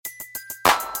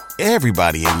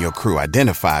Everybody in your crew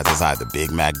identifies as either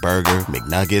Big Mac Burger,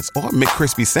 McNuggets, or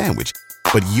McCrispy Sandwich.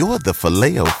 But you're the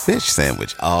Filet-O-Fish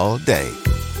Sandwich all day.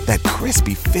 That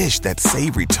crispy fish, that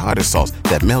savory tartar sauce,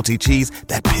 that melty cheese,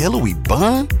 that pillowy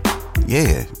bun.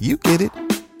 Yeah, you get it.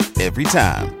 Every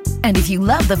time. And if you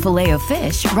love the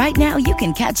Filet-O-Fish, right now you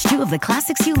can catch two of the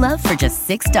classics you love for just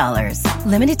 $6.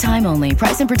 Limited time only.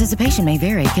 Price and participation may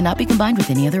vary. Cannot be combined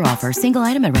with any other offer. Single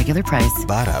item at regular price.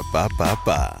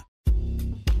 Ba-da-ba-ba-ba.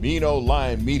 Mino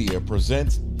Lion Media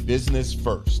presents Business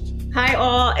First. Hi,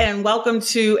 all, and welcome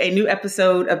to a new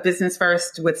episode of Business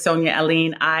First with Sonia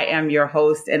Alleyne. I am your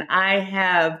host, and I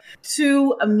have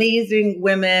two amazing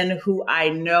women who I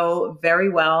know very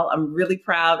well. I'm really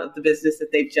proud of the business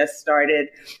that they've just started.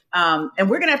 And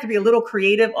we're going to have to be a little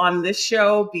creative on this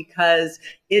show because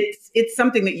it's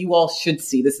something that you all should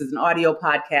see. This is an audio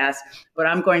podcast, but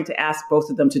I'm going to ask both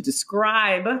of them to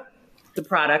describe the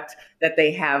product that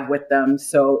they have with them.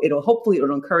 So it'll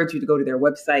encourage you to go to their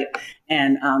website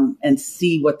and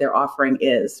see what their offering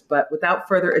is. But without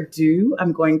further ado,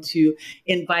 I'm going to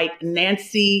invite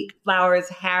Nancey Flowers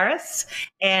Harris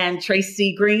and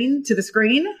Tracy Green to the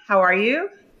screen. How are you?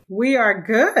 We are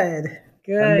good.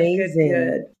 Good. Amazing.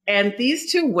 Good. And these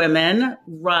two women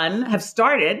have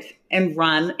started and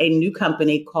run a new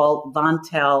company called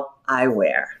Vontelle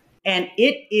Eyewear. And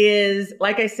it is,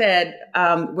 like I said,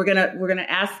 we're gonna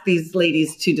ask these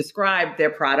ladies to describe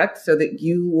their product so that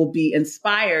you will be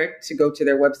inspired to go to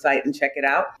their website and check it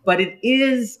out. But it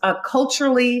is a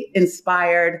culturally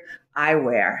inspired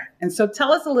eyewear. And so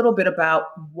tell us a little bit about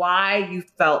why you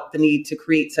felt the need to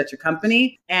create such a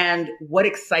company and what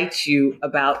excites you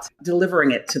about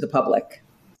delivering it to the public.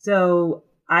 So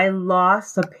I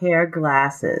lost a pair of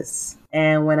glasses.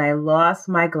 And when I lost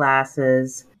my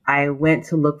glasses, I went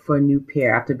to look for a new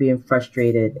pair after being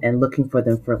frustrated and looking for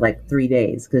them for like 3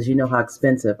 days because you know how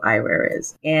expensive eyewear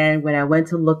is. And when I went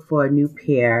to look for a new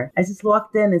pair, I just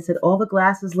walked in and said, all the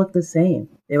glasses look the same.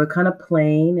 They were kind of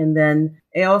plain, and then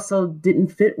they also didn't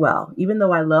fit well, even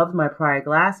though I loved my prior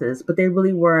glasses, but they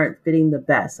really weren't fitting the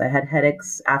best. I had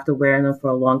headaches after wearing them for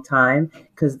a long time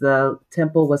because the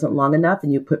temple wasn't long enough,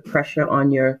 and you put pressure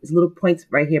on there's little points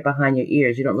right here behind your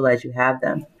ears. You don't realize you have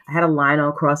them. I had a line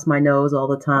across my nose all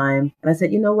the time. And I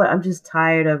said, you know what? I'm just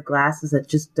tired of glasses that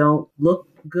just don't look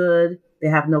good. They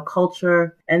have no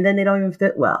culture, and then they don't even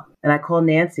fit well. And I call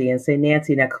Nancey and say,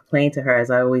 Nancey, and I complain to her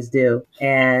as I always do.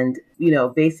 And,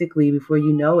 basically before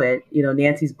you know it,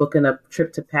 Nancey's booking a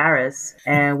trip to Paris,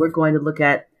 and we're going to look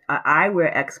at an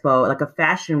eyewear expo, like a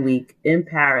fashion week in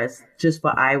Paris just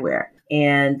for eyewear.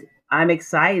 And I'm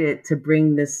excited to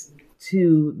bring this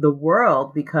to the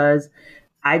world because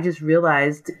I just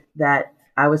realized that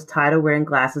I was tired of wearing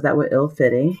glasses that were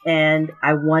ill-fitting, and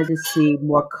I wanted to see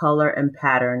more color and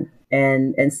pattern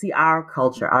and see our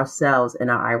culture, ourselves in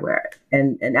our eyewear.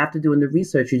 And after doing the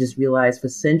research, you just realize for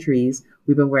centuries,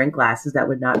 we've been wearing glasses that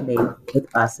were not made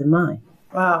with us in mind.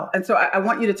 Wow. And so I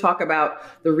want you to talk about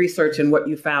the research and what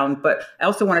you found, but I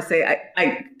also want to say,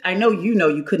 I know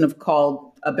you couldn't have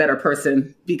called a better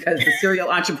person because the serial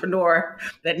entrepreneur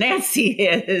that Nancey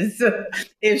is,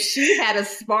 if she had a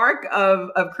spark of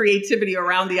creativity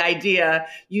around the idea,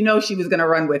 she was going to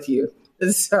run with you.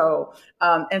 So,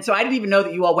 and so I didn't even know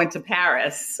that you all went to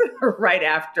Paris right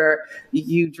after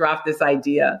you dropped this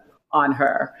idea on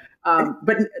her.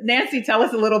 But Nancey, tell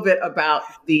us a little bit about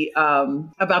the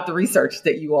research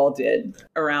that you all did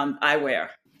around eyewear.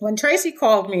 When Tracy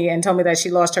called me and told me that she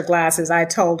lost her glasses, I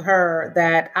told her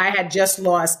that I had just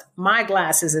lost my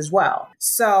glasses as well.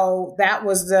 So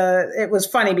it was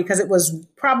funny because it was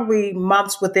probably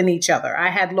months within each other. I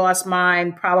had lost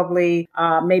mine probably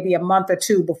maybe a month or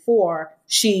two before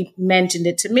she mentioned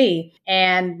it to me.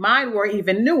 And mine were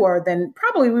even newer than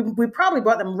we probably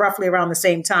bought them roughly around the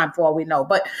same time for all we know.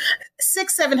 But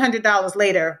 $600-$700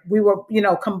 later, we were,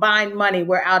 combined money,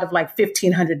 we're out of like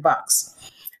 $1,500.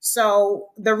 So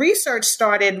the research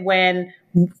started when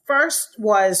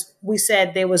we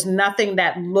said there was nothing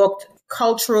that looked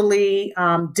culturally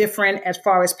different as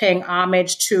far as paying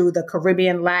homage to the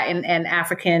Caribbean, Latin, and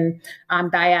African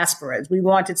diasporas. We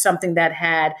wanted something that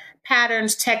had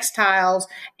patterns, textiles,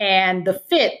 and the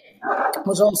fit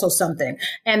was also something.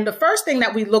 And the first thing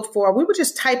that we looked for, we were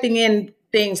just typing in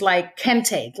things like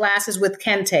kente, glasses with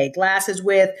kente, glasses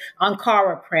with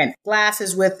Ankara print,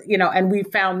 glasses with, and we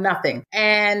found nothing.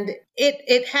 And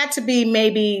it had to be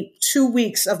maybe 2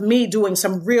 weeks of me doing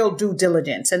some real due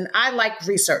diligence. And I like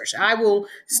research. I will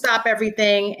stop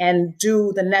everything and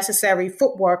do the necessary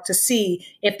footwork to see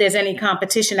if there's any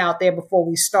competition out there before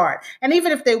we start. And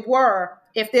even if there were,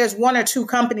 if there's one or two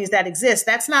companies that exist,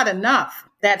 that's not enough.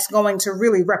 that's going to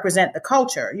really represent the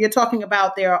culture. You're talking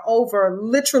about there are over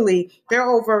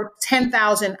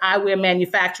 10,000 eyewear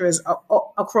manufacturers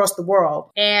across the world.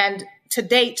 And to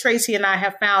date, Tracy and I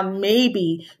have found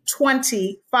maybe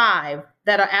 25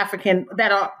 that are African,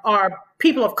 that are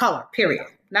people of color, period.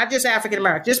 Not just African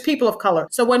American, just people of color.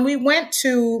 So when we went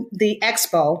to the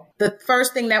expo, the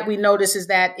first thing that we noticed is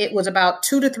that it was about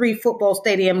 2 to 3 football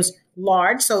stadiums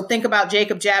large. So think about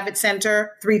Jacob Javits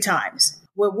Center 3 times.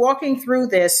 We're walking through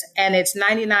this and it's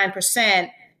 99%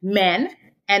 men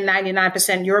and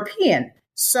 99% European.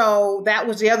 So that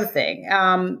was the other thing.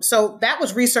 So that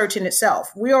was research in itself.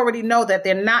 We already know that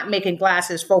they're not making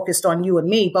glasses focused on you and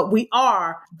me, but we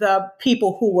are the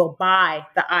people who will buy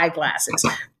the eyeglasses.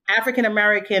 African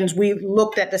Americans, we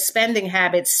looked at the spending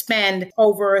habits, spend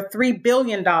over $3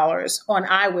 billion on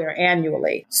eyewear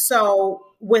annually. So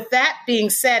with that being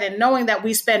said, and knowing that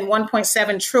we spend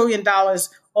 $1.7 trillion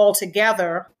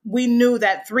altogether, we knew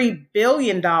that $3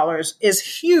 billion is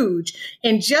huge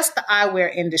in just the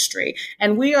eyewear industry.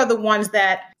 And we are the ones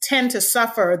that tend to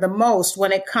suffer the most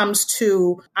when it comes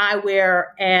to eyewear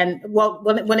and, well,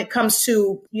 when it comes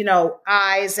to,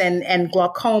 eyes and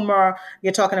glaucoma,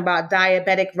 you're talking about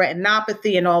diabetic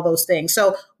retinopathy and all those things.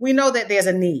 So we know that there's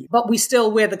a need, but we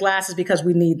still wear the glasses because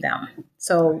we need them.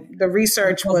 So the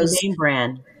research was name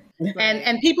brand.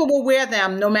 And people will wear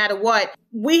them no matter what.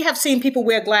 We have seen people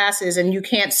wear glasses, and you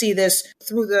can't see this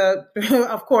through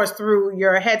of course, through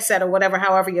your headset or whatever,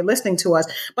 however you're listening to us,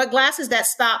 but glasses that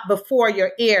stop before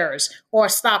your ears or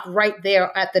stop right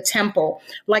there at the temple.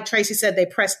 Like Tracy said, they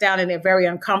press down and they're very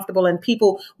uncomfortable. And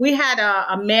we had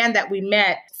a man that we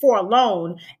met for a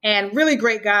loan, and really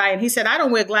great guy. And he said, I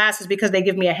don't wear glasses because they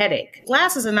give me a headache.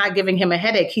 Glasses are not giving him a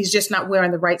headache. He's just not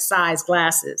wearing the right size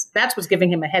glasses. That's what's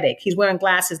giving him a headache. He's wearing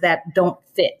glasses that don't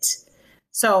fit.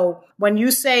 So when you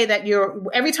say that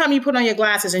every time you put on your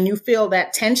glasses and you feel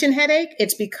that tension headache,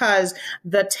 it's because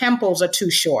the temples are too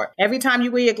short. Every time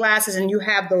you wear your glasses and you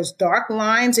have those dark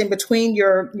lines in between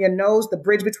your nose, the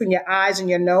bridge between your eyes and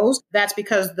your nose, that's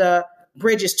because the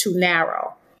bridge is too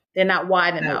narrow. They're not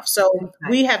wide enough. So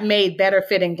we have made better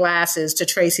fitting glasses, to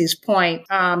Tracy's point,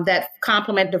 that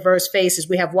complement diverse faces.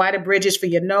 We have wider bridges for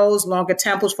your nose, longer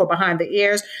temples for behind the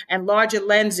ears, and larger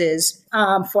lenses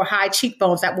for high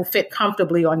cheekbones that will fit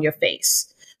comfortably on your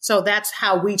face. So that's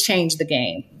how we changed the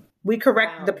game. We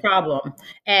corrected the problem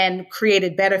and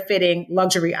created better fitting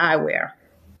luxury eyewear.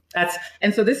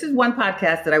 And so this is one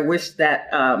podcast that I wish that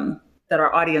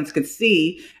our audience could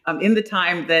see. In the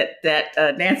time that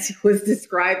Nancey was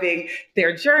describing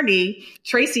their journey,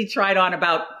 Tracy tried on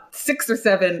about 6 or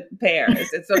 7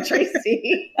 pairs. And so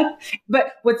Tracy,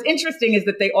 but what's interesting is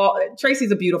that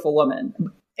Tracy's a beautiful woman.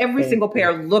 Every single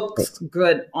pair looks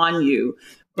good on you,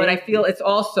 but I feel it's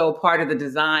also part of the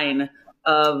design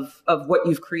of what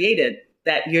you've created,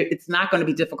 that it's not going to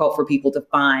be difficult for people to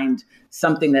find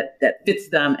something that fits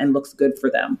them and looks good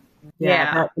for them.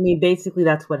 Yeah. I mean, basically,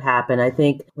 that's what happened. I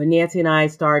think when Nancey and I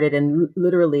started, and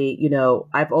literally,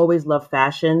 I've always loved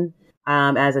fashion.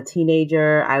 As a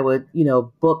teenager, I would,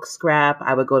 book scrap.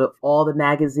 I would go to all the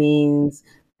magazines,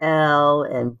 Elle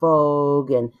and Vogue,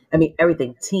 and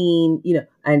everything, Teen,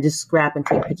 and just scrap and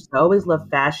take pictures. I always loved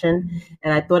fashion,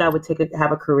 and I thought I would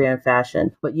have a career in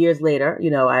fashion. But years later,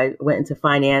 I went into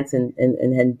finance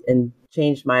and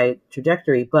changed my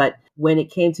trajectory. But when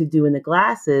it came to doing the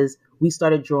glasses, we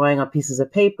started drawing on pieces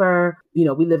of paper. We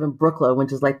live in Brooklyn,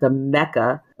 which is like the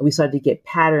Mecca. And we started to get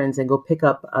patterns and go pick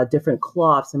up different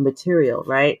cloths and material,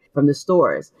 right, from the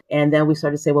stores. And then we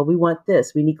started to say, well, we want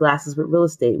this. We need glasses with real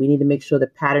estate. We need to make sure the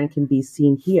pattern can be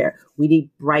seen here. We need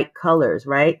bright colors,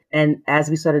 right? And as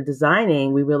we started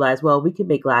designing, we realized, well, we can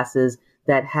make glasses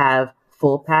that have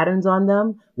full patterns on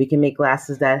them. We can make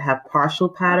glasses that have partial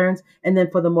patterns. And then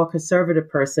for the more conservative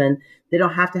person, they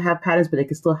don't have to have patterns, but they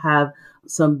can still have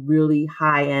some really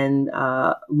high-end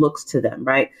looks to them,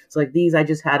 right? So like these I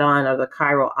just had on are the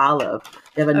Cairo olive.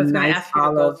 They have a nice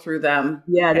olive. To go through them.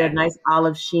 Yeah, okay. They have nice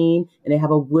olive sheen, and they have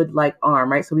a wood-like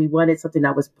arm, right? So we wanted something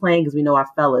that was plain because we know our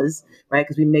fellas, right?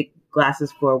 Because we make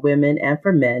glasses for women and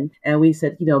for men. And we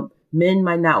said, men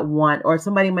might not want, or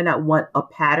somebody might not want a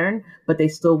pattern, but they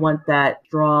still want that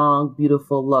strong,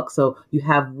 beautiful look. So you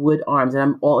have wood arms, and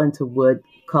I'm all into wood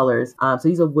colors. So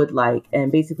these are wood-like, and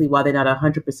basically while they're not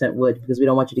 100% wood, because we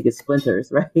don't want you to get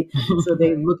splinters, right? So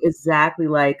they look exactly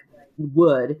like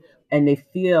wood, and they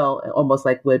feel almost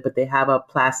like wood, but they have a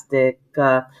plastic,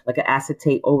 like an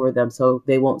acetate over them, so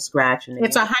they won't scratch. And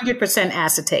it's 100%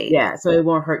 acetate. Yeah, so it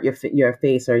won't hurt your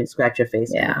face or scratch your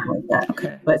face or anything like that.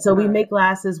 Okay. But so we make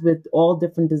glasses with all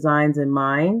different designs in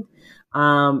mind.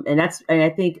 And I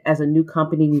think as a new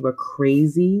company, we were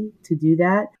crazy to do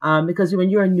that. Because when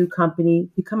you're a new company,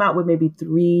 you come out with maybe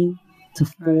 3 to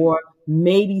 4,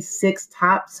 maybe 6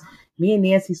 tops. Me and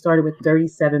Nancey started with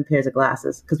 37 pairs of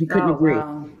glasses because we couldn't agree.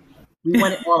 Wow. We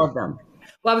wanted all of them.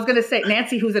 Well, I was going to say,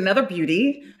 Nancey, who's another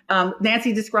beauty.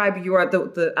 Nancey, describe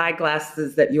the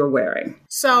eyeglasses that you're wearing.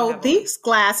 So these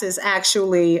glasses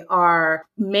actually are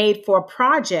made for a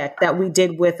project that we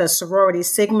did with a sorority,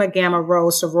 Sigma Gamma Rho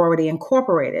Sorority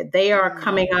Incorporated. They are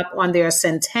coming up on their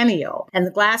centennial. And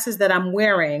the glasses that I'm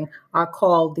wearing are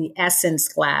called the Essence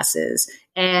glasses.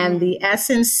 And the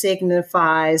Essence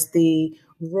signifies the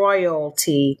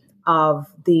royalty of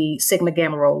the Sigma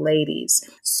Gamma Rho ladies.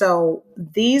 So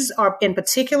these are in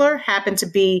particular happen to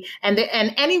be, and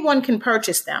anyone can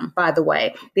purchase them, by the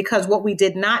way, because what we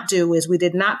did not do is we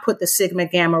did not put the Sigma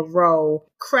Gamma Rho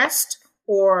crest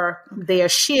or their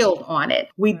shield on it.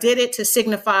 We did it to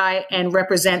signify and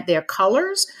represent their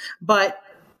colors, but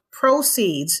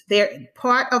proceeds, a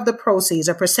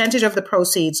percentage of the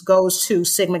proceeds goes to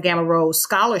Sigma Gamma Rho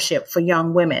scholarship for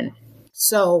young women.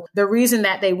 So the reason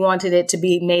that they wanted it to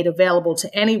be made available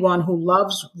to anyone who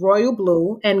loves royal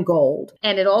blue and gold,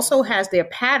 and it also has their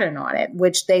pattern on it,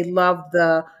 which they love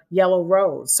the yellow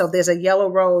rose. So there's a yellow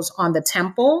rose on the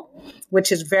temple,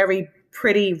 which is very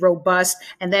pretty, robust.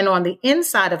 And then on the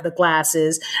inside of the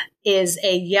glasses is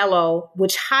a yellow,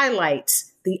 which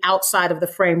highlights the outside of the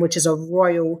frame, which is a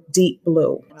royal deep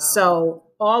blue. Wow. So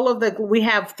we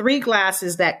have 3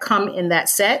 glasses that come in that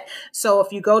set. So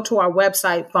if you go to our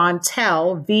website,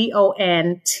 Vontelle,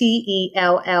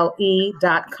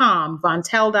 Vontelle.com,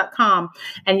 Vontelle.com,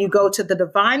 and you go to the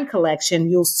Divine Collection,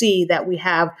 you'll see that we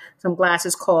have some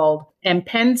glasses called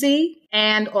Empenzi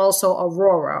and also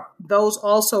Aurora. Those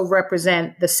also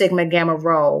represent the Sigma Gamma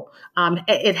Rho.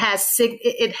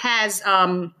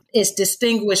 It's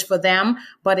distinguished for them,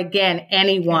 but again,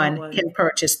 anyone can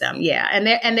purchase them. Yeah,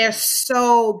 and they're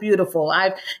so beautiful.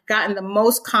 I've gotten the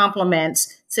most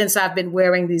compliments since I've been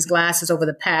wearing these glasses over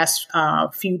the past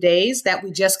few days that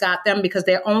we just got them, because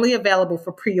they're only available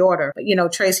for pre-order.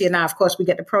 But, Tracy and I, of course, we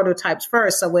get the prototypes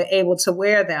first, so we're able to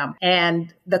wear them.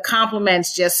 And the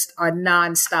compliments just are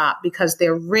nonstop because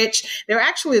they're rich. They're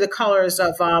actually the colors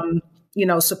of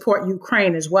support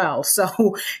Ukraine as well.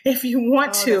 So if you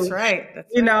want to, that's right.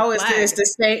 It's the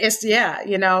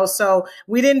same. So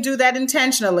we didn't do that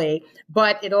intentionally,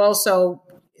 but it also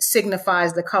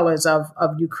signifies the colors of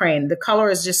Ukraine. The color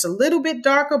is just a little bit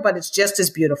darker, but it's just as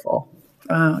beautiful.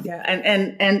 Yeah.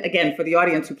 And again, for the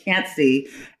audience who can't see,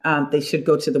 they should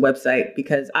go to the website,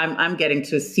 because I'm getting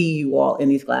to see you all in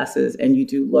these glasses, and you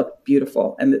do look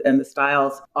beautiful, and the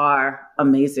styles are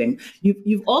amazing.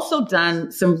 You've also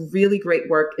done some really great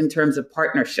work in terms of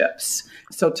partnerships.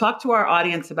 So talk to our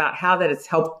audience about how that has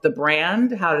helped the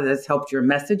brand, how that has helped your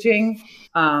messaging,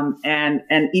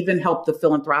 and even helped the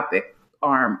philanthropic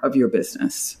arm of your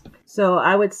business. So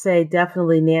I would say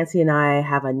definitely Nancey and I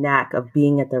have a knack of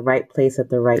being at the right place at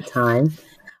the right time.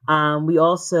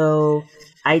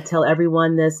 I tell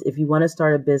everyone this: if you want to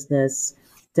start a business,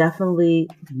 definitely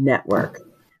network.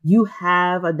 You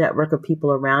have a network of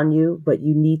people around you, but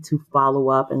you need to follow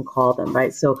up and call them,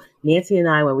 right? So Nancey and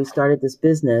I, when we started this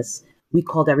business, we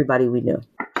called everybody we knew.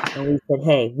 And we said,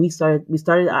 hey, we started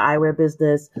an eyewear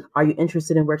business. Are you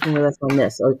interested in working with us on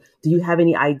this? Or do you have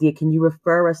any idea? Can you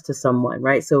refer us to someone?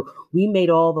 Right. So we made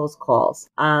all those calls.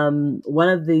 We've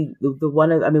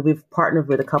partnered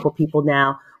with a couple people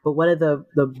now, but one of the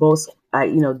most,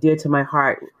 dear to my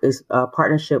heart is a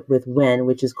partnership with WIN,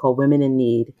 which is called Women in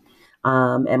Need.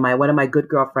 And one of my good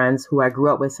girlfriends who I grew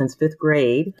up with since 5th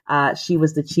grade, she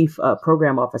was the chief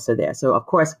program officer there. So of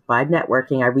course, by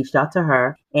networking, I reached out to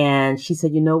her, and she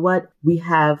said, you know what, we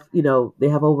have, they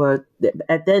have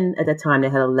at that time they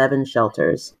had 11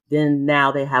 shelters. Then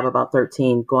now they have about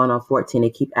 13, going on 14. They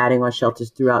keep adding on shelters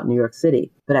throughout New York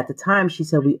City. But at the time, she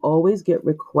said, we always get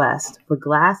requests for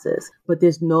glasses, but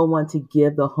there's no one to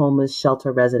give the homeless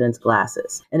shelter residents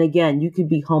glasses. And again, you could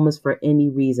be homeless for any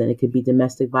reason. It could be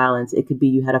domestic violence. It could be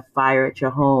you had a fire at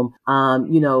your home.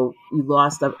 You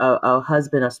lost a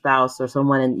husband, a spouse, or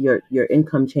someone, and your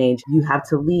income changed. You have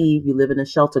to leave. You live in a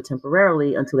shelter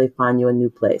temporarily until they find you a new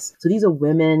place. So these are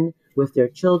women with their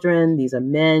children. These are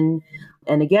men.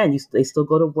 And again, they still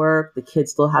go to work. The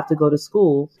kids still have to go to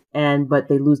school, but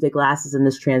they lose their glasses in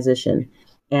this transition.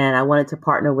 And I wanted to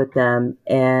partner with them,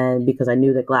 and because I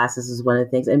knew that glasses is one of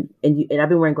the things. And I've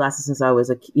been wearing glasses since I was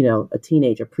a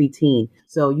teenager, preteen.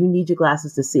 So you need your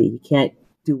glasses to see. You can't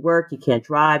do work. You can't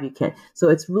drive. You can't. So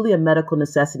it's really a medical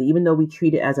necessity, even though we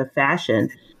treat it as a fashion.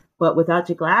 But without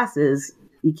your glasses,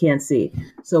 you can't see.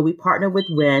 So we partner with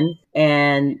WIN,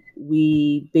 and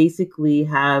we basically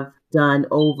have done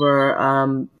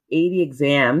over 80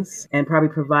 exams and probably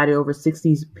provided over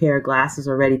 60 pair of glasses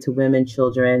already to women,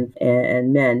 children,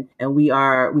 and men. And we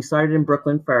started in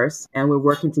Brooklyn first, and we're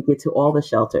working to get to all the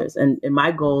shelters. And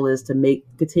my goal is to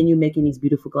continue making these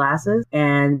beautiful glasses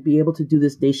and be able to do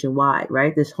this nationwide,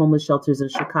 right? There's homeless shelters in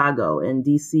Chicago and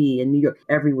DC and New York,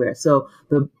 everywhere. So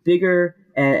the bigger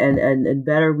and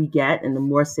better we get and the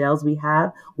more sales we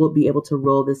have, we'll be able to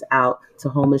roll this out to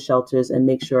homeless shelters and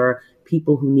make sure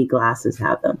people who need glasses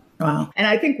have them. Wow. And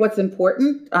I think what's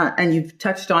important, and you've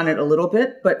touched on it a little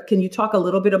bit, but can you talk a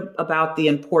little bit about the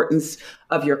importance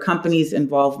of your company's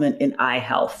involvement in eye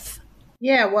health?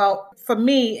 Yeah, well, for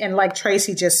me, and like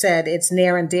Tracy just said, it's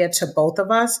near and dear to both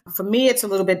of us. For me, it's a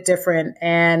little bit different,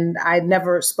 and I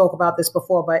never spoke about this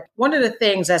before, but one of the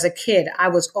things as a kid, I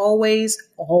was always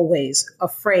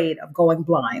afraid of going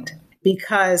blind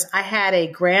because I had a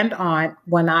grand aunt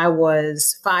when I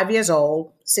was 5 years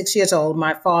old, 6 years old.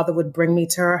 My father would bring me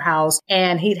to her house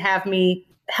and he'd have me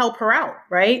help her out,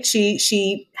 right?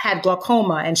 She had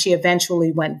glaucoma and she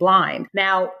eventually went blind.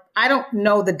 Now, I don't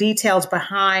know the details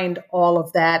behind all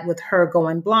of that with her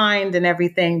going blind and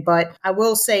everything, but I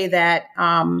will say that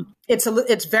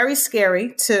it's very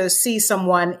scary to see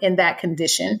someone in that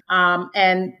condition.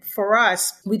 And for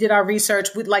us, we did our research.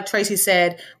 Like Tracy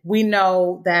said, we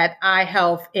know that eye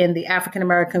health in the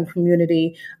African-American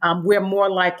community, we're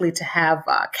more likely to have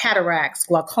cataracts,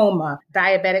 glaucoma,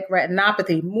 diabetic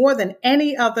retinopathy more than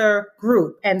any other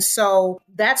group. And so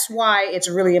that's why it's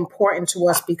really important to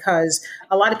us, because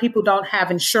a lot of people don't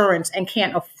have insurance and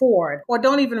can't afford or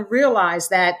don't even realize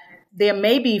that there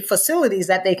may be facilities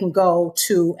that they can go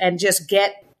to and just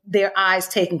get their eyes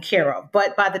taken care of.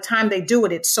 But by the time they do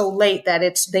it, it's so late that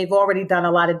they've already done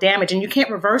a lot of damage, and you can't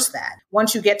reverse that.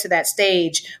 Once you get to that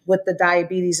stage with the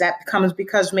diabetes, that comes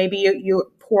because maybe your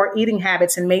poor eating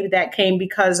habits, and maybe that came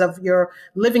because of your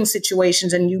living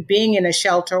situations and you being in a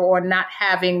shelter or not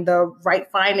having the right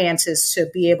finances to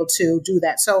be able to do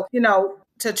that. So,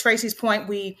 to Tracy's point,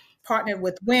 we partnered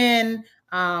with WIN.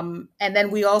 And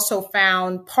then we also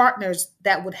found partners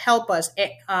that would help us,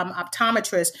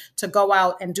 optometrists, to go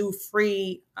out and do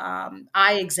free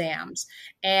eye exams.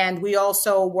 And we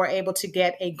also were able to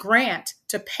get a grant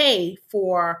to pay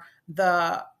for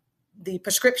the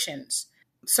prescriptions.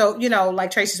 So,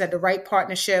 like Tracy said, the right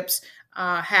partnerships,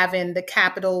 having the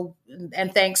capital,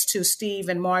 and thanks to Steve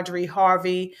and Marjorie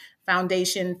Harvey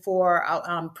Foundation for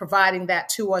providing that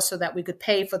to us so that we could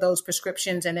pay for those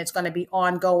prescriptions. And it's going to be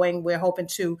ongoing. We're hoping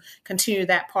to continue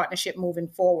that partnership moving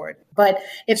forward. But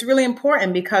it's really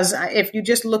important because if you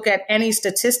just look at any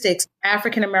statistics,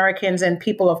 African Americans and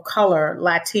people of color,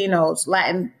 Latinos,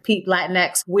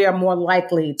 Latinx, we are more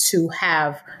likely to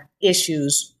have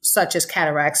issues such as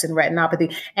cataracts and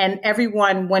retinopathy. And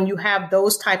everyone, when you have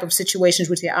those type of situations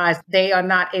with your eyes, they are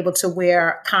not able to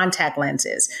wear contact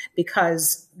lenses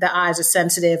because the eyes are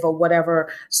sensitive or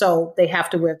whatever. So they have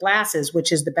to wear glasses,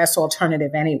 which is the best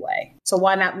alternative anyway. So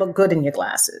why not look good in your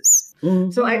glasses?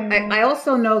 Mm-hmm. So I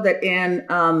also know that in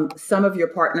some of your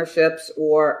partnerships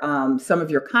or some of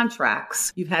your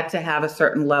contracts, you've had to have a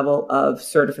certain level of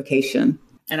certification.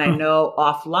 And I know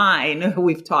offline,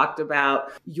 we've talked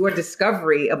about your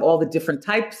discovery of all the different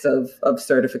types of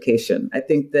certification. I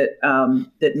think that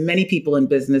that many people in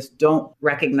business don't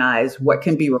recognize what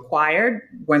can be required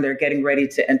when they're getting ready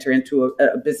to enter into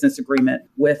a business agreement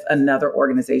with another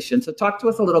organization. So talk to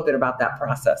us a little bit about that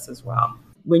process as well.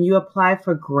 When you apply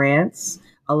for grants,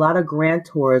 a lot of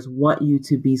grantors want you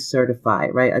to be certified,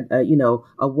 right?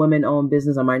 A woman-owned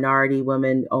business, a minority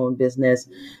woman-owned business,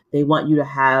 they want you to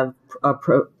have a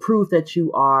proof that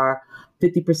you are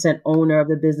 50% owner of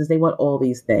the business. They want all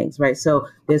these things, right? So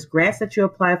there's grants that you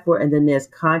apply for, and then there's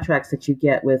contracts that you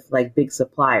get with like big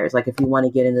suppliers. Like if you want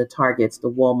to get into Targets,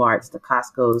 the Walmarts, the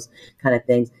Costco's kind of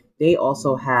things, they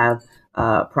also have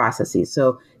processes.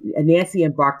 So Nancey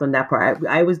embarked on that part.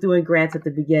 I was doing grants at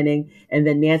the beginning, and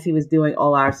then Nancey was doing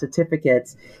all our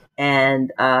certificates.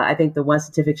 And I think the one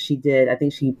certificate she did, I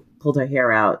think she pulled her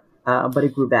hair out, but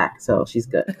it grew back. So she's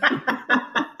good.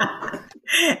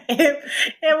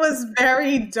 It was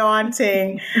very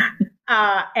daunting.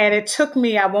 And it took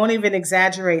me, I won't even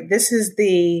exaggerate. This is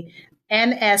the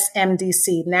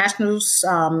NSMDC, National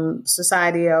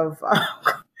Society of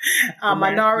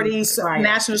Minorities,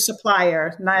 National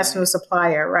Supplier,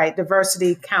 right?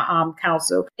 Diversity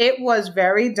Council. It was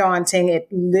very daunting. It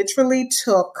literally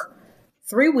took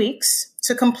 3 weeks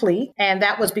to complete. And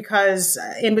that was because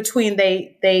in between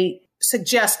they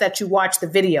suggest that you watch the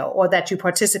video or that you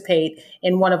participate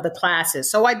in one of the classes.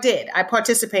 So I did. I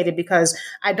participated because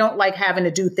I don't like having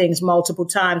to do things multiple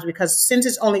times, because since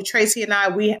it's only Tracy and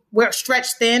I, we're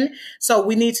stretched thin. So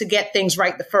we need to get things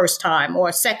right the first time,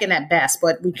 or second at best,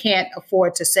 but we can't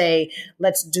afford to say,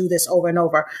 let's do this over and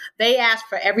over. They asked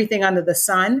for everything under the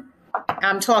sun.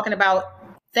 I'm talking about,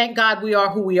 thank God we are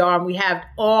who we are, and we have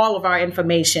all of our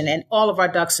information and all of our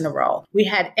ducks in a row. We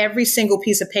had every single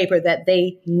piece of paper that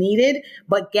they needed,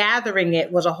 but gathering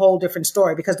it was a whole different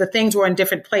story because the things were in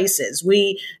different places.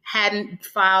 We hadn't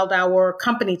filed our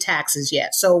company taxes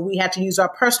yet, so we had to use our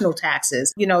personal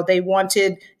taxes. You know, they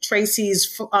wanted Tracy's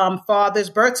father's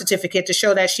birth certificate to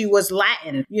show that she was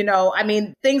Latin,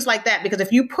 things like that. Because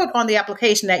if you put on the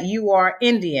application that you are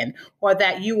Indian or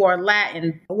that you are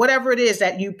Latin, whatever it is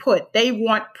that you put, they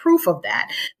want proof of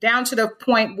that, down to the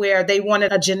point where they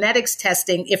wanted a genetics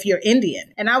testing if you're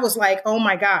Indian. And I was like, oh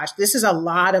my gosh, this is a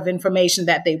lot of information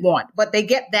that they want, but they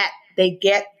get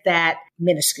that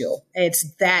minuscule.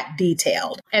 It's that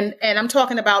detailed. And I'm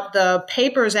talking about the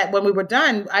papers that when we were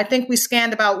done, I think we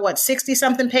scanned about 60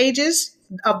 something pages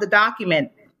of the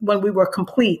document when we were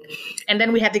complete. And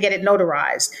then we had to get it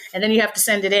notarized. And then you have to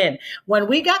send it in. When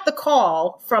we got the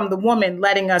call from the woman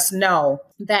letting us know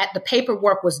that the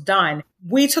paperwork was done,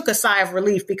 we took a sigh of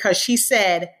relief, because she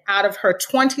said out of her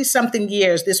 20 something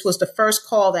years, this was the first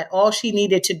call that all she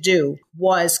needed to do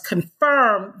was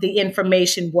confirm the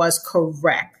information was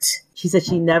correct. She said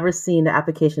she never seen the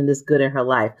application this good in her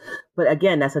life. But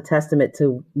again, that's a testament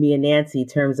to me and Nancey in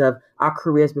terms of our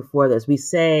careers before this. We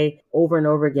say over and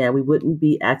over again, we wouldn't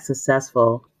be as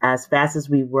successful as fast as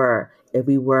we were if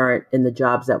we weren't in the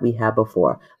jobs that we had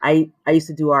before. I used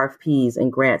to do RFPs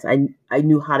and grants. I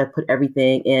knew how to put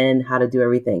everything in, how to do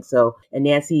everything. So, and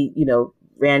Nancey,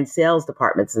 ran sales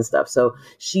departments and stuff. So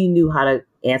she knew how to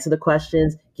answer the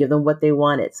questions, give them what they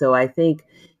wanted. So I think,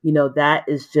 that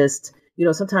is just,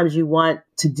 sometimes you want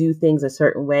to do things a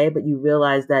certain way, but you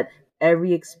realize that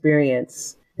every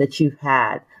experience that you've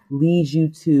had leads you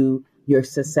to your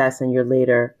success and your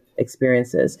later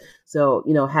experiences. So,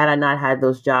 had I not had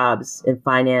those jobs in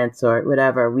finance or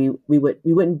whatever, we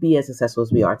wouldn't be as successful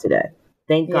as we are today.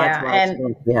 Thank God to our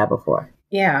experience we had before.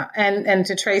 Yeah. And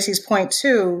to Tracy's point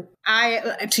too,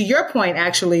 to your point,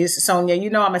 actually,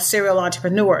 Sonia, I'm a serial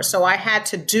entrepreneur. So I had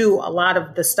to do a lot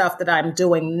of the stuff that I'm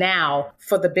doing now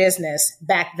for the business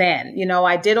back then.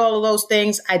 I did all of those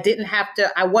things.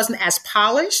 I wasn't as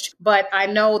polished, but I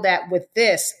know that with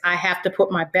this, I have to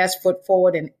put my best foot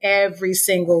forward in every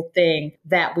single thing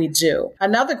that we do.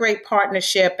 Another great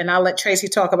partnership, and I'll let Tracy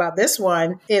talk about this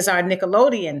one, is our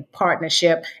Nickelodeon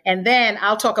partnership. And then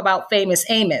I'll talk about Famous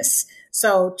Amos.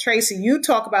 So Tracy, you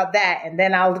talk about that, and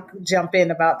then I'll jump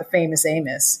in about the Famous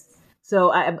Amos.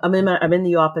 So I'm in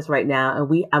the office right now,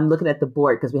 and I'm looking at the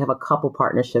board because we have a couple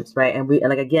partnerships, right? And we've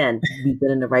been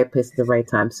in the right place at the right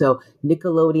time. So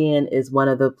Nickelodeon is one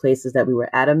of the places that we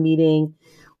were at a meeting.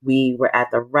 We were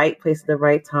at the right place at the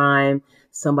right time.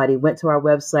 Somebody went to our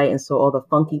website and saw all the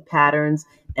funky patterns.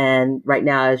 And right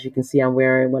now, as you can see, I'm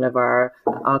wearing one of our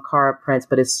Ankara prints,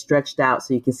 but it's stretched out.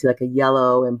 So you can see like a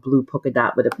yellow and blue polka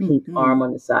dot with a pink arm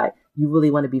on the side. You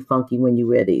really want to be funky when you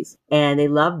wear these. And they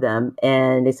love them.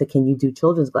 And they said, can you do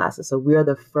children's glasses? So we are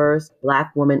the first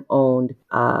Black woman-owned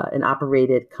and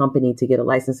operated company to get a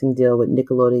licensing deal with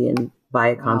Nickelodeon,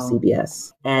 Viacom,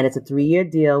 CBS. And it's a 3-year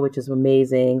deal, which is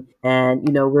amazing. And,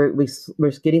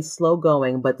 we're getting slow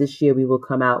going, but this year we will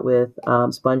come out with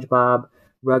SpongeBob,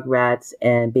 Rugrats,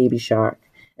 and Baby Shark.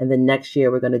 And then next year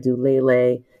we're going to do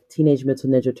Lele, Teenage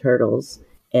Mutant Ninja Turtles,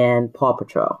 and Paw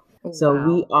Patrol. So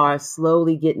we are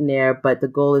slowly getting there, but the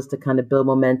goal is to kind of build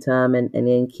momentum and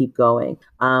then keep going.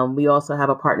 We also have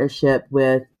a partnership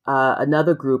with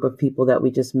another group of people that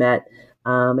we just met.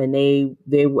 And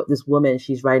this woman,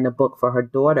 she's writing a book for her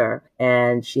daughter,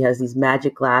 and she has these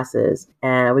magic glasses,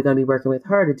 and we're going to be working with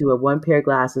her to do one pair of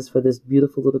glasses for this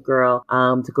beautiful little girl,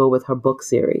 to go with her book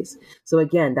series. So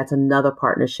again, that's another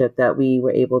partnership that we were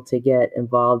able to get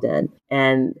involved in.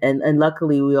 And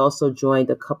luckily we also joined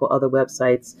a couple other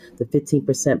websites, the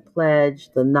 15% Pledge,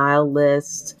 the Nile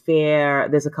List, Fair.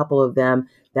 There's a couple of them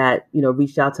that,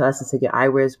 reached out to us and said, your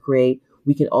eyewear is great.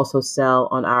 We can also sell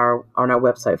on our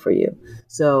website for you.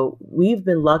 So we've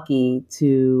been lucky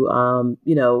to,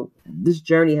 this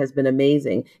journey has been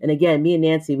amazing. And again, me and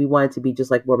Nancey, we wanted to be just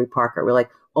like Warby Parker. We're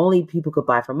like, only people could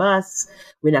buy from us.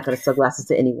 We're not going to sell glasses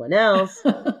to anyone else.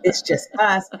 It's just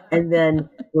us. And then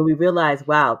when we realized,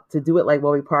 wow, to do it like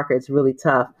Warby Parker, it's really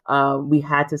tough. We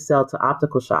had to sell to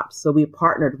optical shops. So we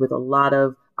partnered with a lot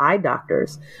of eye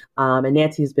doctors. And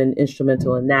Nancey has been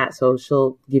instrumental in that. So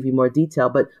she'll give you more detail,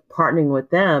 but partnering with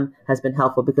them has been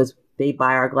helpful because they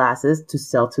buy our glasses to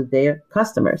sell to their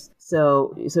customers.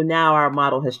 So now our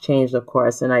model has changed, of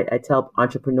course. And I tell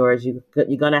entrepreneurs, you're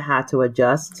going to have to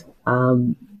adjust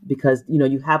because,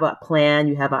 you have a plan,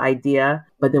 you have an idea,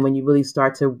 but then when you really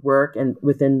start to work and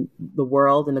within the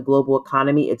world and the global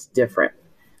economy, it's different.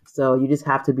 So you just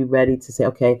have to be ready to say,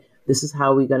 okay, this is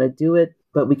how we're going to do it,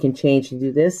 but we can change to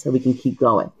do this and we can keep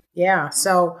going. Yeah.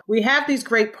 So we have these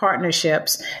great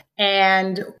partnerships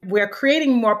and we're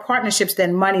creating more partnerships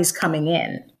than money's coming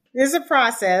in. There's a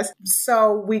process.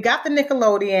 So we got the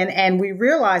Nickelodeon and we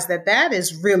realized that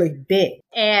is really big.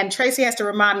 And Tracy has to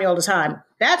remind me all the time,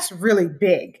 that's really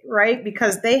big, right?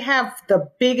 Because they have the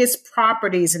biggest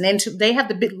properties and they have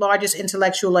the largest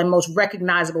intellectual and most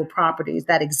recognizable properties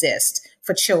that exist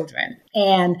for children.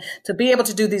 And to be able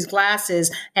to do these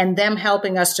glasses and them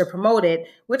helping us to promote it,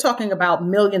 we're talking about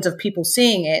millions of people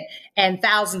seeing it and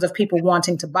thousands of people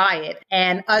wanting to buy it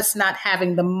and us not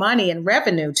having the money and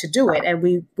revenue to do it. And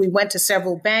we went to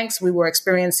several banks. We were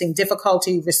experiencing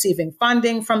difficulty receiving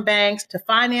funding from banks to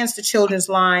finance the children's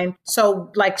line.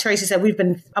 So like Tracy said, we've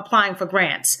been applying for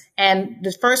grants. And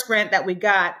the first grant that we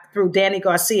got through Danny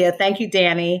Garcia, thank you,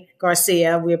 Danny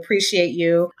Garcia. We appreciate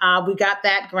you. We got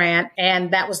that grant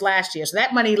and that was last year. So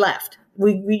that money left.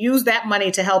 We use that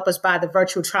money to help us buy the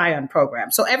virtual try-on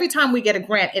program. So every time we get a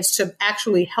grant, it's to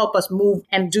actually help us move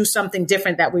and do something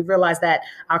different that we realize that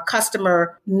our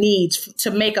customer needs to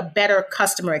make a better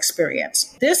customer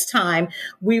experience. This time,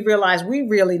 we realize we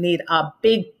really need a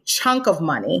big chunk of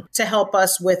money to help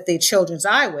us with the children's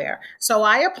eyewear. So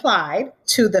I applied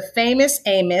to the famous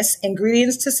Amos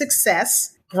Ingredients to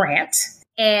Success grant,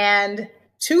 and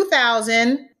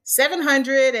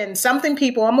 2,700 and something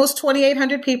people, almost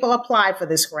 2,800 people applied for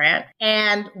this grant.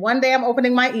 And one day I'm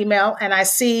opening my email and I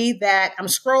see that I'm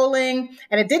scrolling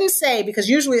and it didn't say, because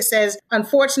usually it says,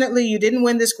 unfortunately, you didn't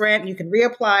win this grant. You can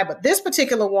reapply. But this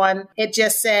particular one, it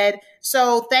just said,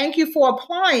 so thank you for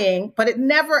applying. But it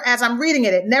never, as I'm reading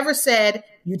it, it never said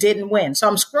you didn't win. So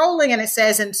I'm scrolling and it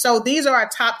says, and so these are our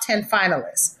top 10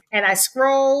 finalists. And I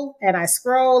scroll and I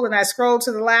scroll and I scroll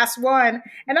to the last one.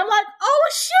 And I'm like, oh,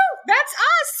 shoot, that's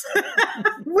us.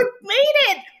 We made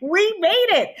it. We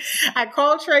made it. I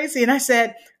called Tracy and I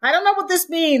said, I don't know what this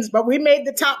means, but we made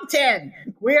the top 10.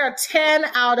 We are 10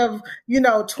 out of,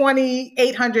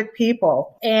 2,800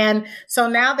 people. And so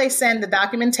now they send the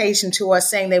documentation to us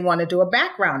saying they want to do a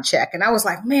background check. And I was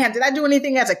like, man, did I do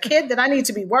anything as a kid that I need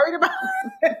to be worried about?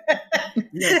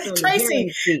 Yes,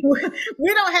 Tracy,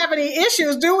 we don't have any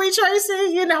issues, do we,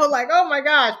 Tracy? Like, oh my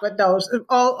gosh. But no,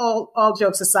 all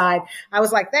jokes aside, I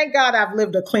was like, thank God I've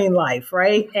lived a clean life,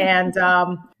 right? And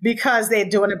because they're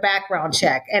doing a background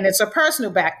check and it's a personal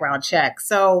background check.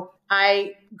 So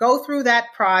I go through that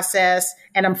process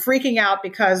and I'm freaking out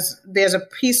because there's a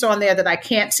piece on there that I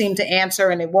can't seem to answer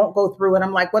and it won't go through. And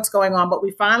I'm like, what's going on? But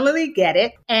we finally get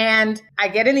it. And I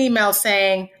get an email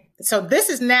saying, so this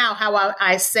is now how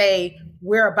I say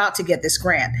we're about to get this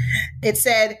grant. It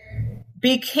said,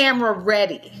 be camera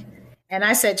ready. And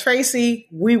I said, Tracy,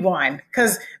 we won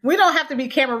because we don't have to be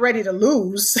camera ready to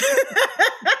lose.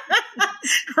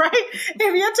 Right?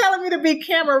 If you're telling me to be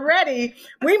camera ready,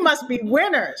 we must be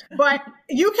winners. But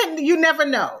you never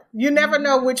know. You never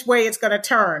know which way it's going to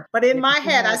turn. But in my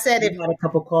head, I said, we had a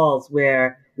couple calls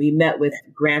where we met with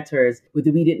grantors we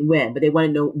didn't win, but they want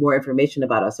to know more information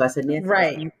about us. So I said, Nancey,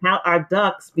 right, count our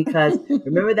ducks because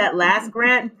remember that last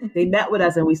grant? They met with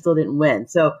us and we still didn't win.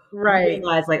 So right. We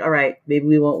realized all right, maybe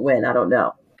we won't win. I don't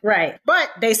know. Right.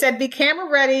 But they said, be camera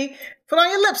ready. Put on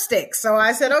your lipstick. So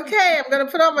I said, okay, I'm going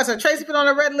to put on my, so Tracy put on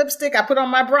a red lipstick. I put on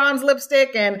my bronze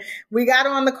lipstick and we got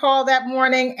on the call that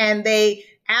morning and they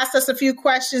asked us a few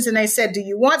questions and they said, do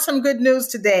you want some good news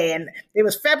today? And it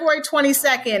was February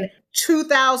 22nd,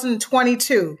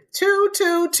 2022.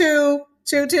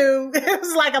 22222. It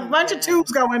was like a bunch of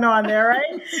tubes going on there,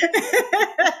 right?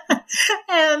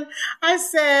 And I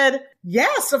said,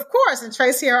 yes, of course. And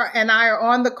Tracy and I are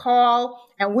on the call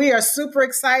and we are super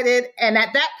excited. And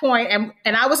at that point,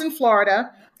 and I was in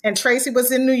Florida and Tracy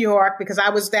was in New York because I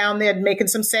was down there making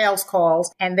some sales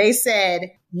calls. And they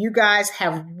said, you guys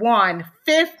have won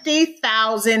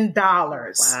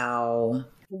 $50,000. Wow.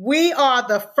 We are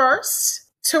the first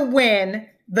to win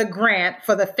the grant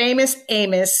for the famous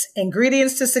Amos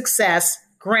Ingredients to Success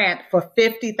grant for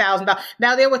 $50,000.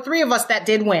 Now, there were 3 of us that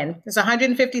did win. It's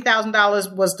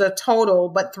 $150,000 was the total,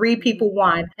 but 3 people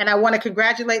won. And I want to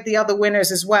congratulate the other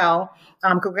winners as well.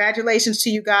 Congratulations to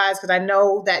you guys, because I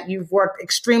know that you've worked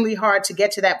extremely hard to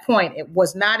get to that point. It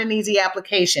was not an easy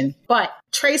application, but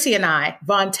Tracy and I,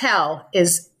 Vontelle,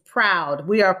 is proud.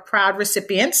 We are proud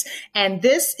recipients, and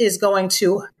this is going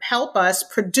to help us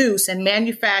produce and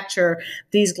manufacture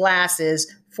these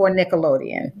glasses for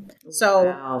Nickelodeon.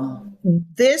 So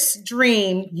this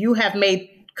dream you have made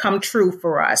come true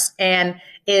for us and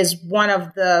is one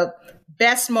of the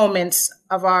best moments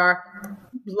of our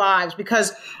lives,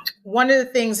 because one of the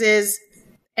things is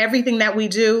everything that we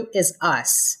do is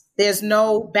us. There's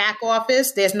no back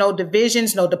office. There's no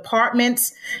divisions, no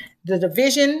departments. The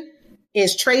division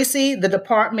is Tracy. The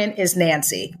department is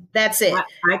Nancey. That's it.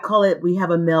 I call it, we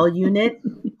have a mail unit.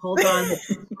 Hold on.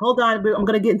 I'm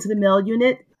going to get into the mail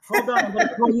unit. Hold on. I'm going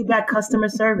to call you back, customer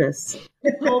service.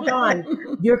 Hold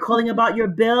on. You're calling about your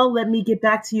bill. Let me get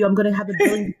back to you. I'm going to have the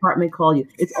billing department call you.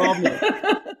 It's all me.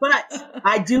 But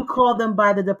I do call them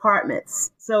by the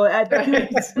departments. So I do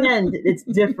extend, it's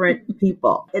different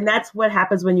people. And that's what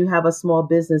happens when you have a small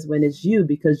business, when it's you,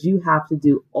 because you have to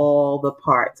do all the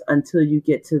parts until you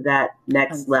get to that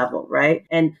next level, right?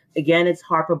 And again, it's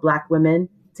hard for Black women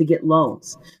to get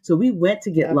loans. So we went to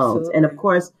get loans. And of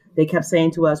course, they kept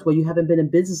saying to us, well, you haven't been in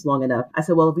business long enough. I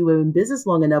said, well, if we were in business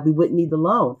long enough, we wouldn't need the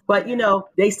loan. But,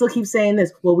 they still keep saying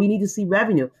this. Well, we need to see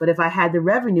revenue. But if I had the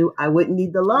revenue, I wouldn't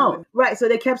need the loan. Right. So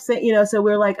they kept saying, so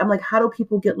I'm like, how do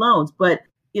people get loans? But,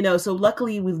 so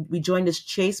luckily we joined this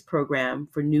Chase program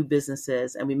for new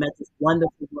businesses, and we met this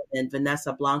wonderful woman,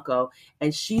 Vanessa Blanco,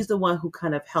 and she's the one who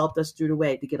kind of helped us through the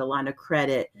way to get a line of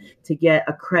credit, to get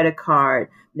a credit card.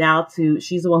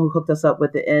 She's the one who hooked us up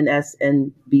with the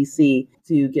NSNBC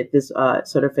to get this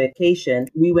certification.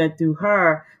 We went through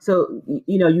her. So,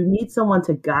 you need someone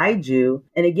to guide you.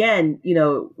 And again, we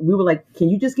were like, can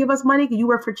you just give us money? Can you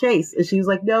work for Chase? And she was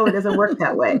like, no, it doesn't work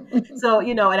that way. So,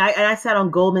 and I sat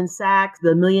on Goldman Sachs,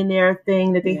 the millionaire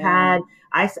thing that they had.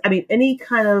 I mean, any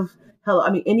kind of,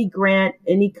 any grant,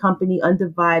 any company,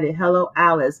 Undivided, Hello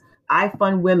Alice. I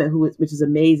fund women, which is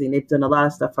amazing. They've done a lot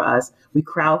of stuff for us. We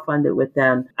crowdfunded with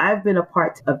them. I've been a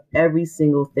part of every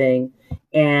single thing.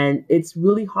 And it's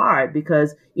really hard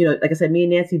because, like I said, me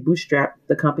and Nancey bootstrapped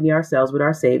the company ourselves with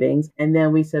our savings. And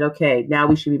then we said, okay, now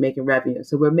we should be making revenue.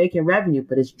 So we're making revenue,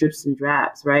 but it's drips and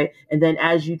drabs, right? And then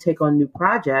as you take on new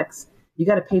projects, you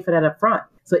got to pay for that up front.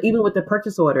 So even with the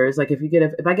purchase orders, like if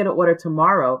I get an order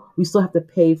tomorrow, we still have to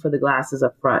pay for the glasses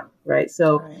up front, right?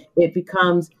 So it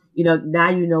becomes,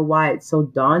 now why it's so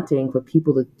daunting for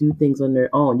people to do things on their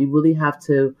own. You really have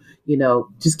to,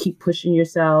 just keep pushing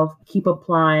yourself, keep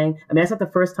applying. I mean, that's not the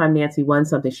first time Nancey won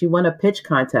something. She won a pitch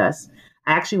contest.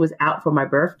 I actually was out for my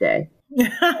birthday.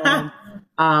 My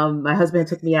husband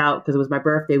took me out because it was my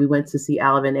birthday. We went to see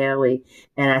Alvin Ailey.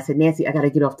 And I said, Nancey, I got to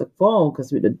get off the phone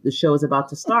because the show is about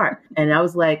to start. And I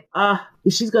was like,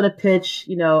 she's going to pitch.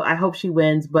 I hope she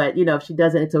wins. But, if she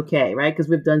doesn't, it's okay, right? Because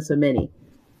we've done so many.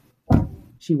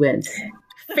 She wins.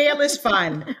 Fearless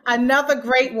Fund, another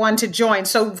great one to join.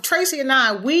 So Tracy and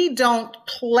I, we don't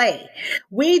play.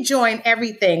 We join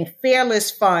everything.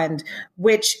 Fearless Fund,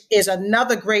 which is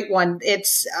another great one.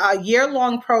 It's a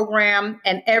year-long program,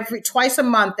 and twice a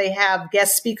month they have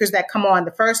guest speakers that come on.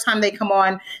 The first time they come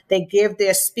on, they give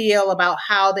their spiel about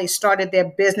how they started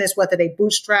their business, whether they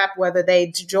bootstrapped, whether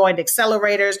they joined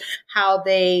accelerators, how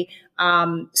they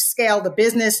scale the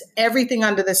business, everything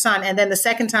under the sun. And then the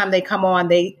second time they come on,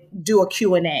 they do a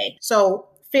Q&A. So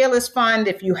Fearless Fund,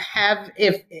 if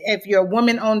you're a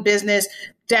woman-owned business,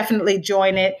 definitely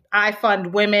join it. I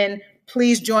fund women.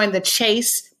 Please join the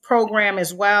Chase program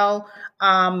as well.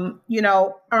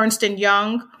 Ernst &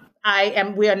 Young.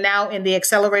 We are now in the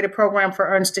accelerator program for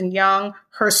Ernst & Young.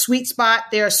 Her sweet spot.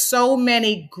 There are so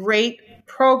many great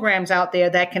programs out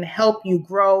there that can help you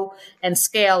grow and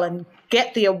scale and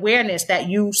get the awareness that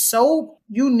you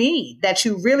need, that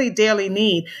you really dearly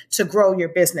need to grow your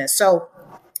business. So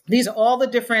these are all the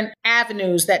different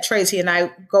avenues that Tracy and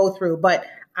I go through. But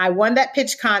I won that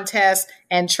pitch contest,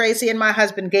 and Tracy and my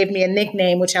husband gave me a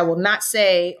nickname, which I will not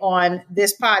say on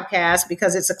this podcast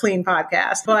because it's a clean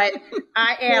podcast, but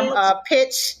I am a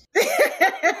pitch.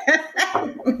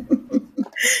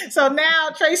 So now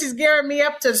Tracy's gearing me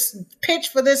up to pitch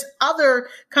for this other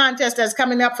contest that's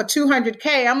coming up for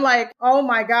 $200K. I'm like, oh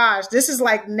my gosh, this is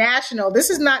like national. This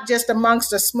is not just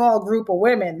amongst a small group of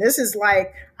women. This is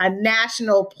like a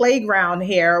national playground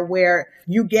here where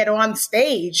you get on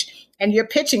stage and you're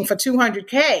pitching for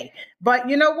 $200K. But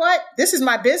you know what? This is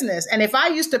my business. And if I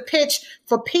used to pitch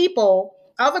for people,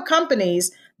 other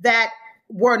companies that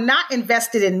were not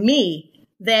invested in me,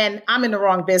 then I'm in the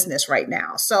wrong business right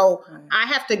now. So I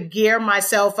have to gear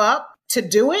myself up to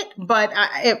do it. But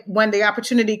when the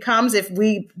opportunity comes, if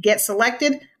we get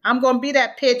selected, I'm going to be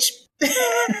that pitch.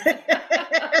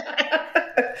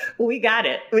 We got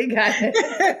it. We got it.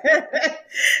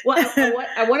 Well,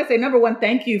 I want to say, number one,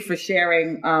 thank you for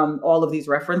sharing all of these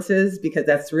references, because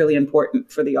that's really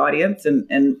important for the audience.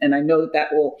 And I know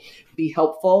that will be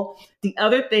helpful. The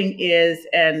other thing is,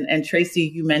 and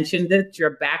Tracy, you mentioned it,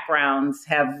 your backgrounds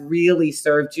have really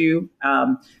served you.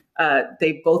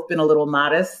 They've both been a little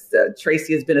modest.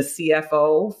 Tracy has been a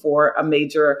CFO for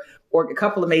a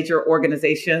couple of major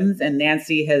organizations, and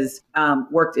Nancey has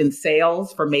worked in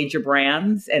sales for major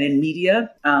brands and in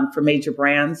media for major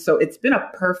brands. So it's been a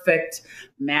perfect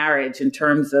marriage in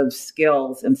terms of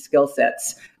skills and skill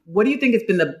sets. What do you think has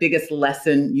been the biggest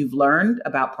lesson you've learned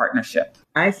about partnership?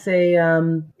 I say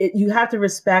you have to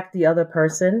respect the other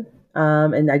person.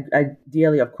 And I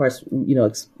dearly, of course,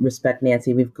 respect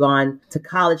Nancey. We've gone to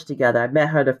college together. I met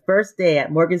her the first day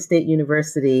at Morgan State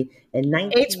University in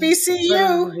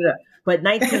HBCU. But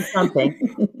 19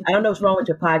 something. I don't know what's wrong with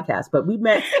your podcast, but we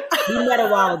met a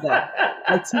while ago,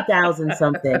 like 2000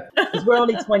 something. Because we're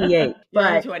only 28.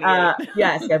 But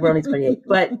yes, we're only 28.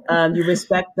 But you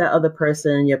respect the other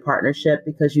person in your partnership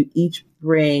because you each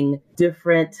bring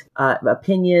different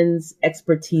opinions,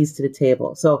 expertise to the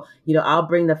table. So, I'll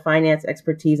bring the finance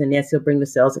expertise and Nancey will bring the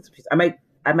sales expertise.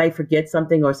 I might forget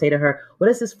something or say to her,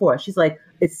 what is this for? She's like,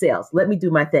 it's sales. Let me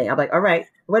do my thing. I'm like, all right,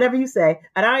 whatever you say.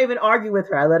 And I don't even argue with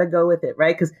her. I let her go with it,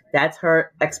 right? Because that's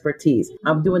her expertise.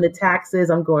 I'm doing the taxes.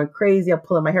 I'm going crazy. I'm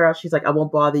pulling my hair out. She's like, I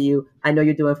won't bother you. I know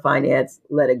you're doing finance.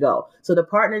 Let it go. So the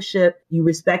partnership, you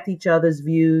respect each other's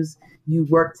views. You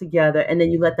work together, and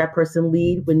then you let that person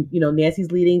lead. When,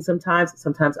 Nancey's leading sometimes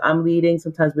I'm leading.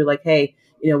 Sometimes we're like, hey,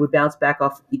 we bounce back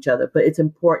off each other. But it's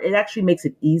important. It actually makes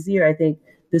it easier. I think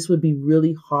this would be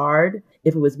really hard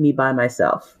if it was me by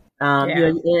myself.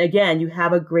 And again, you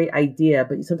have a great idea,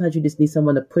 but sometimes you just need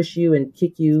someone to push you and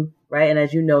kick you, right? And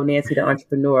as you know, Nancey, the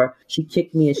entrepreneur, she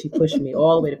kicked me and she pushed me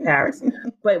all the way to Paris.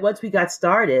 But once we got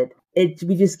started,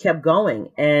 we just kept going.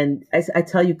 And I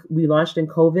tell you, we launched in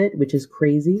COVID, which is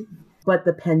crazy. But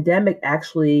the pandemic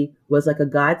actually was like a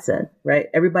godsend, right?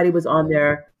 Everybody was on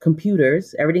their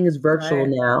computers. Everything is virtual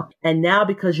now. And now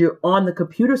because you're on the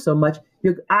computer so much,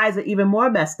 your eyes are even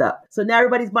more messed up. So now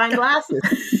everybody's buying glasses.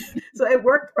 So it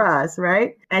worked for us,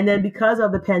 right? And then because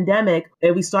of the pandemic,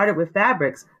 and we started with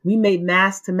fabrics, we made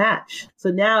masks to match. So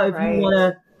now if you want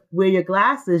to wear your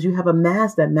glasses, you have a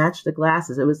mask that matched the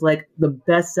glasses. It was like the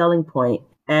best selling point.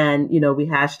 And, we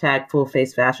hashtag full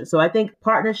face fashion. So I think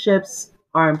partnerships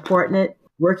are important.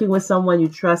 Working with someone you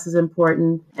trust is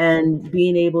important, and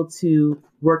being able to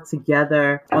work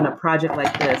together on a project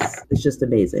like this is just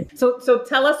amazing. So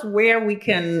tell us where we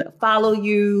can follow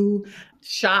you,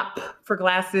 shop for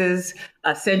glasses,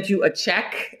 send you a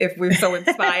check if we're so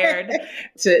inspired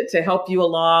to help you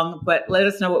along. But let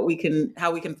us know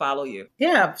how we can follow you.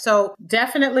 Yeah, so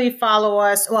definitely follow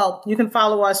us. Well, you can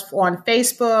follow us on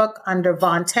Facebook under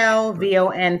Vontelle,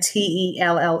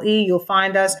 Vontelle. You'll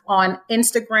find us on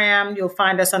Instagram. You'll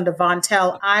find us under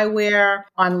Vontelle Eyewear.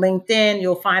 On LinkedIn,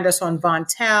 you'll find us on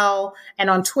Vontelle. And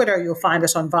on Twitter, you'll find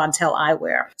us on Vontelle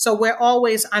Eyewear. So we're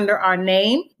always under our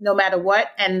name, no matter what.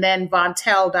 And then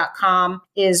Vontelle.com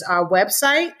is our website.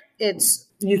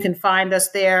 You can find us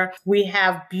there. We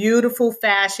have beautiful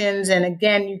fashions. And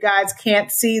again, you guys can't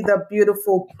see the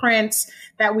beautiful prints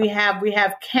that we have. We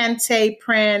have kente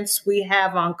prints. We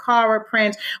have Ankara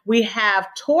prints. We have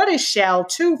tortoiseshell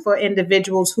too for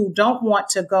individuals who don't want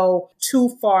to go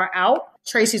too far out.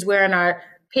 Tracy's wearing our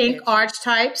pink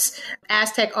archetypes,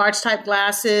 Aztec archetype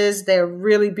glasses. They're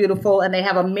really beautiful, and they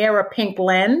have a mirror pink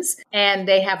lens, and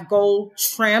they have gold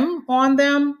trim on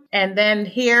them. And then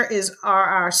here is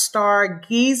our Star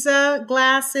Giza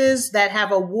glasses that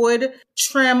have a wood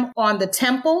trim on the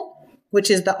temple,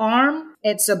 which is the arm.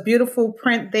 It's a beautiful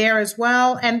print there as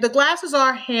well. And the glasses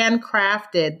are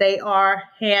handcrafted. They are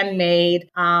handmade.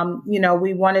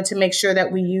 We wanted to make sure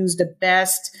that we use the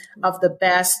best of the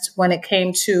best when it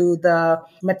came to the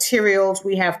materials.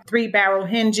 We have 3-barrel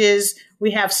hinges.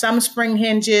 We have some spring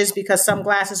hinges because some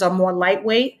glasses are more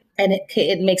lightweight. And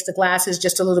it makes the glasses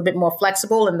just a little bit more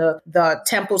flexible, and the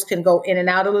temples can go in and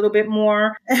out a little bit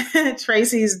more.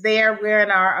 Tracy's there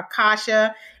wearing our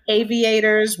Akasha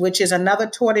aviators, which is another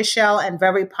tortoiseshell and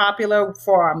very popular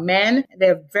for our men.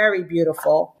 They're very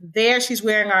beautiful. There she's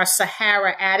wearing our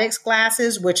Sahara Addicts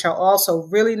glasses, which are also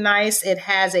really nice. It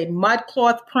has a mud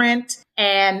cloth print.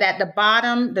 And at the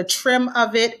bottom, the trim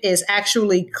of it is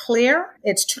actually clear.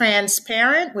 It's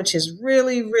transparent, which is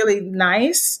really, really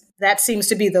nice. That seems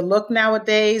to be the look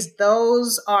nowadays.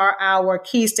 Those are our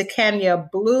Keys to Kenya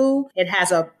blue. It has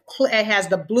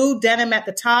the blue denim at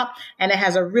the top, and it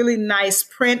has a really nice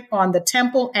print on the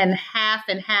temple and half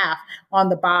on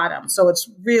the bottom. So it's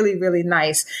really, really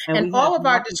nice. And all of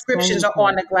our descriptions are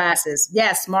on the glasses.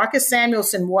 Yes, Marcus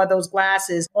Samuelsson wore those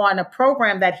glasses on a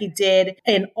program that he did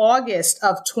in August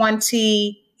of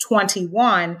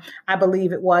 2021, I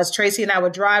believe it was. Tracy and I were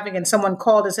driving and someone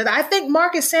called and said, I think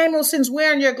Marcus Samuelsson's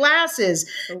wearing your glasses.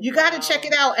 You got to check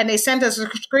it out. And they sent us a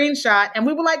screenshot and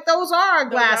we were like, those are our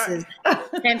glasses.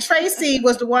 And Tracy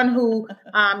was the one who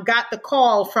got the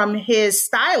call from his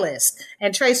stylist.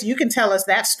 And Tracy, you can tell us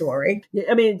that story. Yeah,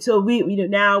 I mean, so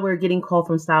now we're getting called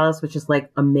from stylists, which is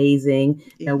like amazing.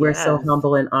 And we're so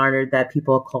humble and honored that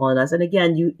people are calling us. And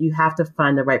again, you have to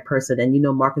find the right person. And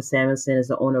Marcus Samuelsson is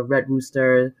the owner of Red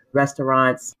Rooster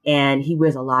restaurants, and he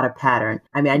wears a lot of pattern.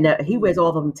 I mean, I know he wears all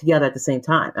of them together at the same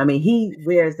time. I mean, he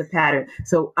wears the pattern.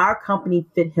 So our company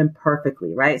fit him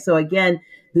perfectly, right? So again,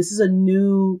 this is a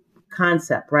new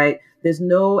concept, right? There's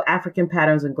no African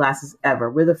patterns in glasses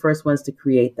ever. We're the first ones to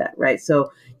create that, right?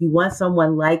 So you want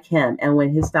someone like him. And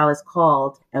when his stylist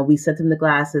called and we sent him the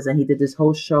glasses and he did this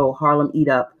whole show, Harlem Eat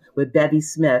Up with Bevy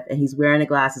Smith, and he's wearing the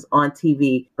glasses on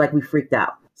TV, like we freaked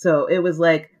out. So it was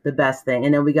like the best thing.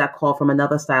 And then we got called from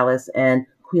another stylist and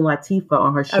Queen Latifah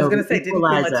on her show. I was going to say, did Queen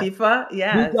Latifah?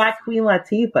 Yeah. We got Queen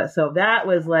Latifah. So that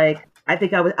was like, I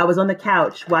think I was on the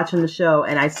couch watching the show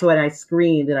and I saw it and I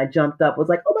screamed and I jumped up. I was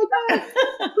like, oh my God,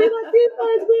 Queen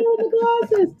Latifah is wearing the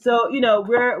glasses. So,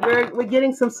 we're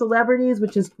getting some celebrities,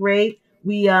 which is great.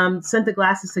 We sent the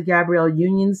glasses to Gabrielle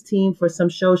Union's team for some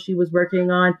shows she was working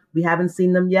on. We haven't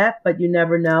seen them yet, but you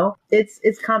never know.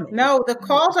 It's coming. No, the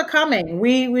calls are coming.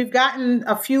 We've gotten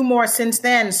a few more since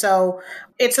then. So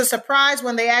it's a surprise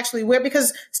when they actually wear,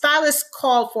 because stylists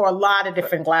call for a lot of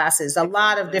different glasses, a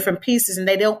lot of different pieces, and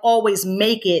they don't always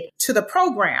make it to the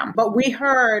program. But we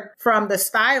heard from the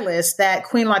stylist that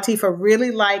Queen Latifah really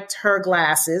liked her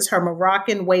glasses, her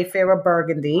Moroccan Wayfarer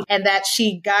Burgundy, and that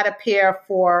she got a pair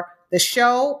for the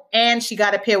show, and she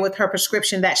got a pair with her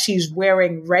prescription that she's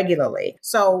wearing regularly.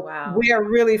 So we're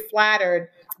really flattered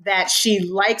that she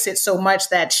likes it so much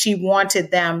that she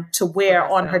wanted them to wear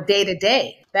on her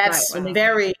day-to-day. That's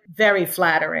very, very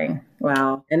flattering.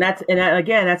 Wow. And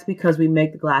that's because we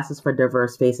make the glasses for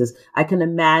diverse faces. I can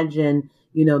imagine,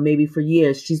 maybe for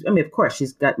years, of course,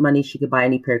 she's got money. She could buy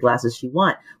any pair of glasses she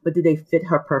wants, but did they fit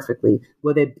her perfectly?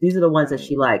 These are the ones that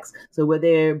she likes. So were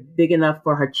they big enough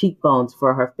for her cheekbones,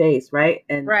 for her face, right?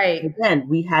 And again,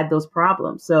 we had those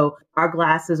problems. So our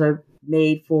glasses are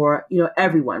made for,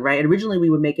 everyone, right? And originally we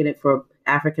were making it for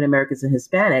African Americans and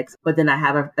Hispanics, but then I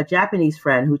have a Japanese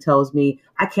friend who tells me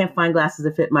I can't find glasses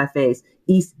that fit my face.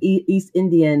 East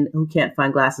Indian who can't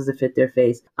find glasses that fit their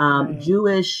face.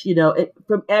 Jewish,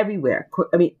 from everywhere.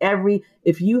 I mean,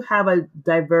 if you have a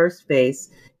diverse face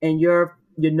and your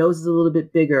nose is a little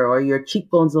bit bigger or your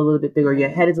cheekbones are a little bit bigger, or your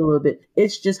head is a little bit,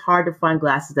 it's just hard to find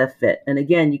glasses that fit. And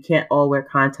again, you can't all wear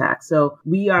contacts. So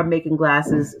we are making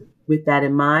glasses with that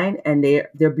in mind, and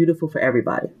they're beautiful for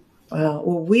everybody. Well,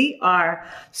 we are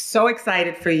so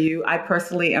excited for you. I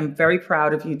personally am very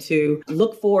proud of you too.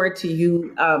 Look forward to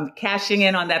you cashing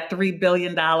in on that $3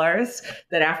 billion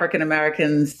that African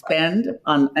Americans spend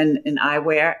in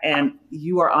eyewear, and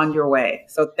you are on your way.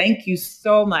 So thank you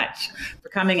so much for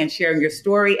coming and sharing your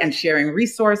story and sharing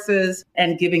resources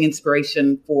and giving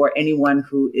inspiration for anyone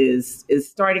who is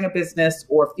starting a business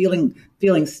or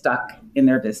feeling stuck in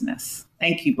their business.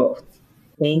 Thank you both.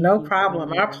 No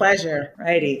problem. Our pleasure.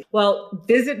 Righty. Well,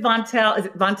 visit Vontelle. Is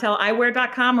it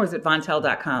VontellEyewear.com or is it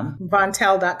Vontelle.com?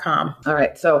 Vontelle.com. All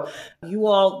right. So you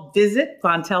all visit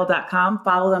Vontelle.com.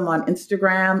 Follow them on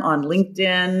Instagram, on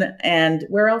LinkedIn, and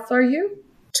where else are you?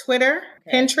 Twitter,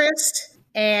 Pinterest,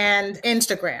 and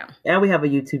Instagram. And we have a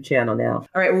YouTube channel now.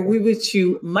 All right. Well, we wish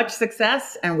you much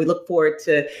success, and we look forward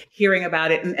to hearing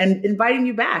about it and inviting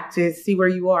you back to see where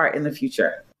you are in the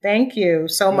future. Thank you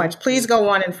so much. Please go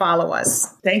on and follow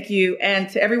us. Thank you. And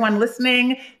to everyone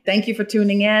listening, thank you for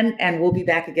tuning in. And we'll be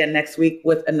back again next week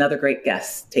with another great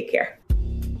guest. Take care.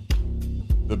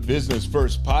 The Business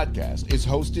First podcast is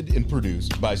hosted and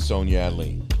produced by Sonia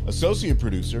Alleyne. Associate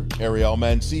producer, Ariel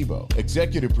Mancebo.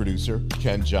 Executive producer,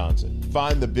 Ken Johnson.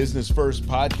 Find the Business First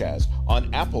podcast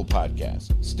on Apple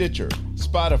Podcasts, Stitcher,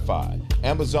 Spotify,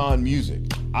 Amazon Music,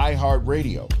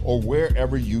 iHeartRadio, or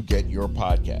wherever you get your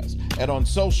podcasts. And on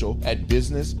social at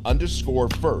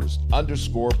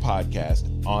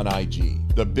business_first_podcast on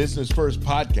IG. The Business First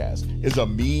podcast is a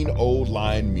Mean Old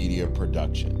Line Media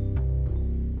production.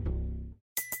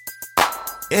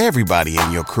 Everybody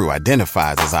in your crew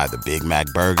identifies as either Big Mac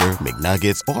Burger,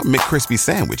 McNuggets, or McCrispy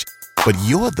Sandwich. But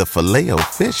you're the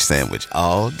Filet-O-Fish Sandwich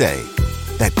all day.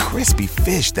 That crispy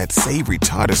fish, that savory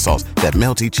tartar sauce, that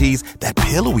melty cheese, that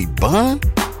pillowy bun.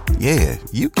 Yeah,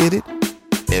 you get it.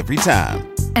 Every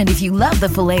time. And if you love the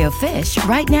Filet-O-Fish,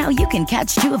 right now you can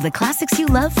catch 2 of the classics you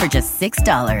love for just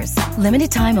 $6.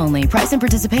 Limited time only. Price and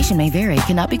participation may vary.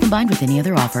 Cannot be combined with any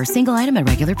other offer. Single item at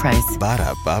regular price.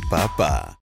 Ba-da-ba-ba-ba.